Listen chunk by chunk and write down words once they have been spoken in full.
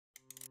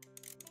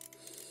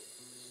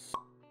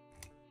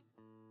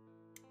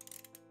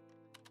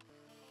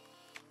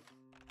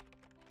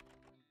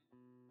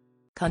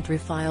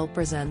Countryfile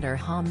presenter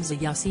Hamza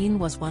Yassin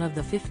was one of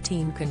the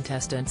 15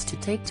 contestants to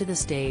take to the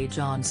stage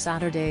on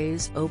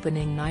Saturday's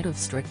opening night of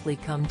Strictly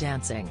Come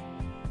Dancing.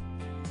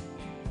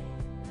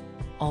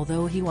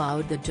 Although he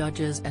wowed the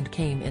judges and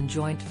came in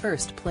joint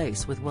first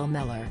place with Will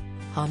Mellor,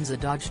 Hamza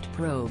dodged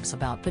probes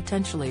about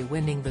potentially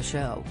winning the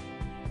show.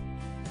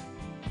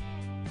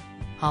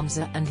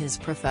 Hamza and his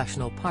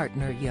professional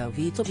partner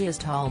Jovita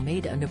Gistal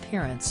made an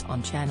appearance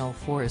on Channel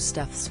 4's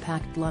Steph's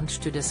Packed Lunch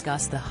to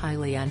discuss the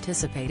highly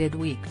anticipated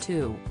Week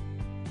 2.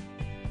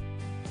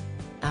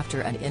 After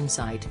an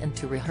insight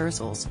into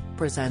rehearsals,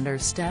 presenter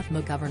Steph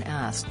McGovern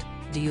asked,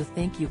 "Do you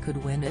think you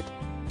could win it?"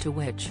 To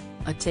which,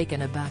 a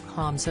taken aback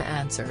Hamza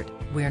answered,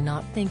 "We're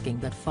not thinking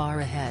that far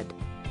ahead.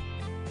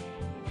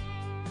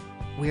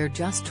 We're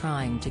just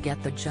trying to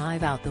get the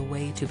jive out the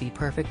way, to be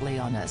perfectly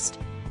honest."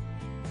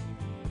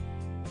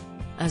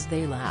 As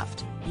they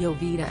laughed,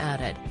 Jovita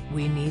added,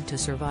 "We need to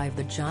survive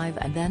the jive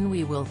and then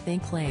we will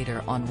think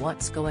later on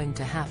what's going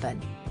to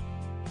happen."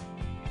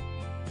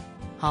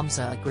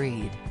 Hamza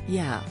agreed,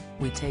 "Yeah,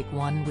 we take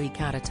one week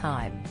at a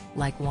time,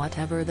 like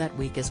whatever that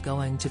week is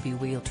going to be,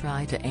 we'll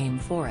try to aim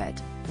for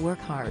it, work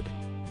hard.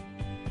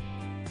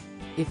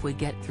 If we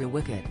get through,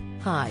 wicked,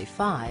 high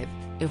five,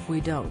 if we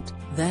don't,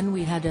 then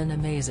we had an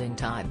amazing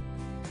time."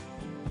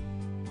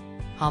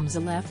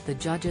 Hamza left the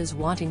judges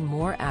wanting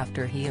more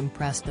after he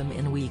impressed them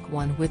in Week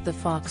 1 with the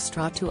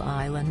Foxtrot to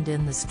Island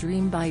in the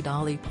Stream by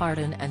Dolly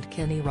Parton and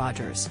Kenny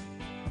Rogers.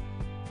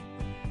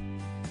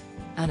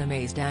 An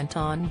amazed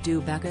Anton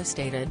Dubecka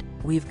stated,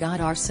 "We've got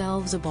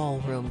ourselves a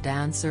ballroom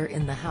dancer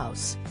in the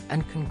house,"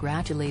 and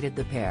congratulated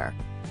the pair.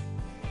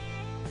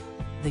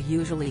 The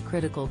usually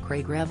critical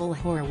Craig Revel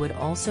Horwood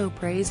also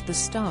praised the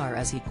star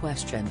as he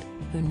questioned,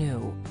 "Who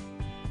knew?"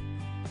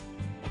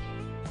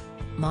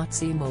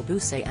 Motsi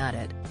Mobuse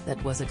added,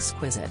 "That was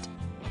exquisite.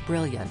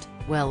 Brilliant,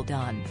 well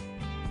done."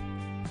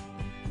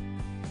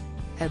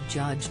 Head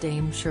judge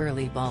Dame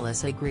Shirley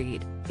Ballas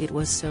agreed, "It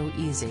was so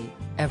easy,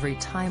 every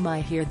time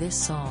I hear this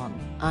song,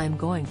 I'm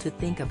going to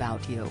think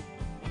about you."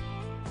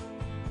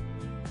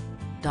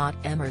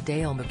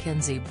 Emmerdale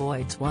Mackenzie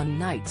Boyd's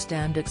one-night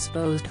stand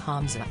exposed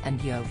Hamza, and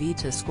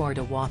Jovita scored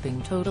a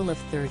whopping total of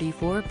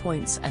 34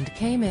 points and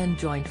came in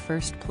joint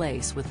first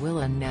place with Will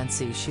and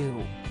Nancy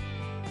Shue.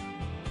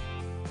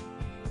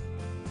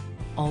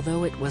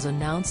 Although it was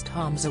announced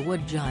Hamza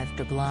would jive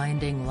to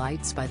Blinding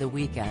Lights by the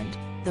weekend,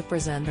 the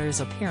presenter's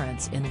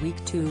appearance in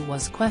Week 2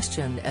 was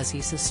questioned as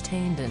he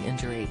sustained an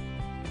injury.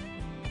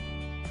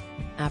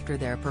 After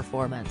their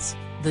performance,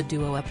 the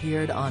duo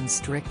appeared on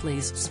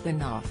Strictly's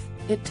spin-off,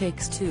 It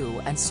Takes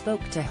Two, and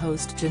spoke to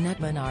host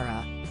Jeanette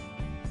Manara.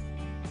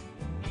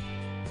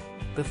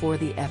 Before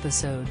the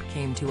episode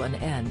came to an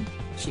end,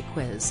 she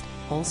quizzed,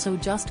 "Also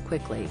just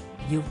quickly,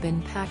 you've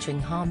been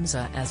patching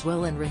Hamza as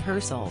well in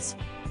rehearsals.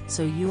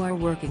 So you are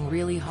working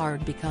really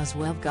hard because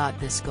we've got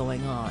this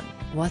going on,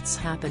 what's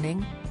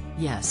happening?"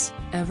 "Yes,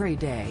 every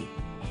day,"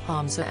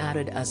 Hamza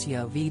added as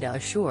Jovita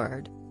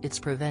assured, "It's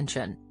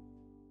prevention."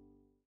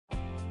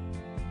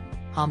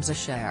 Hamza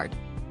shared,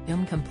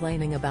 "I'm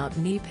complaining about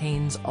knee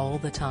pains all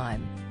the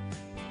time.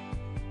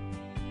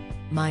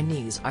 My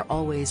knees are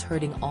always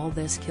hurting, all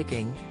this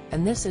kicking,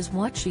 and this is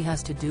what she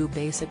has to do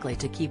basically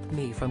to keep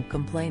me from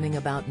complaining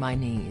about my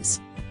knees."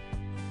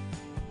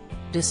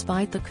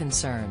 Despite the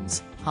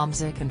concerns,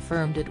 Hamza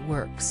confirmed it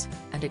works,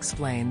 and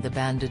explained the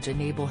bandage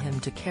enable him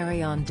to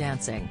carry on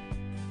dancing.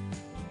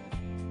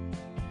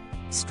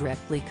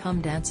 Strictly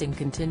Come Dancing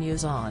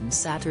continues on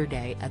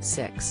Saturday at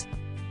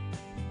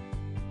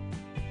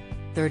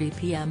 6:30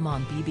 p.m.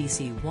 on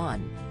BBC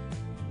One.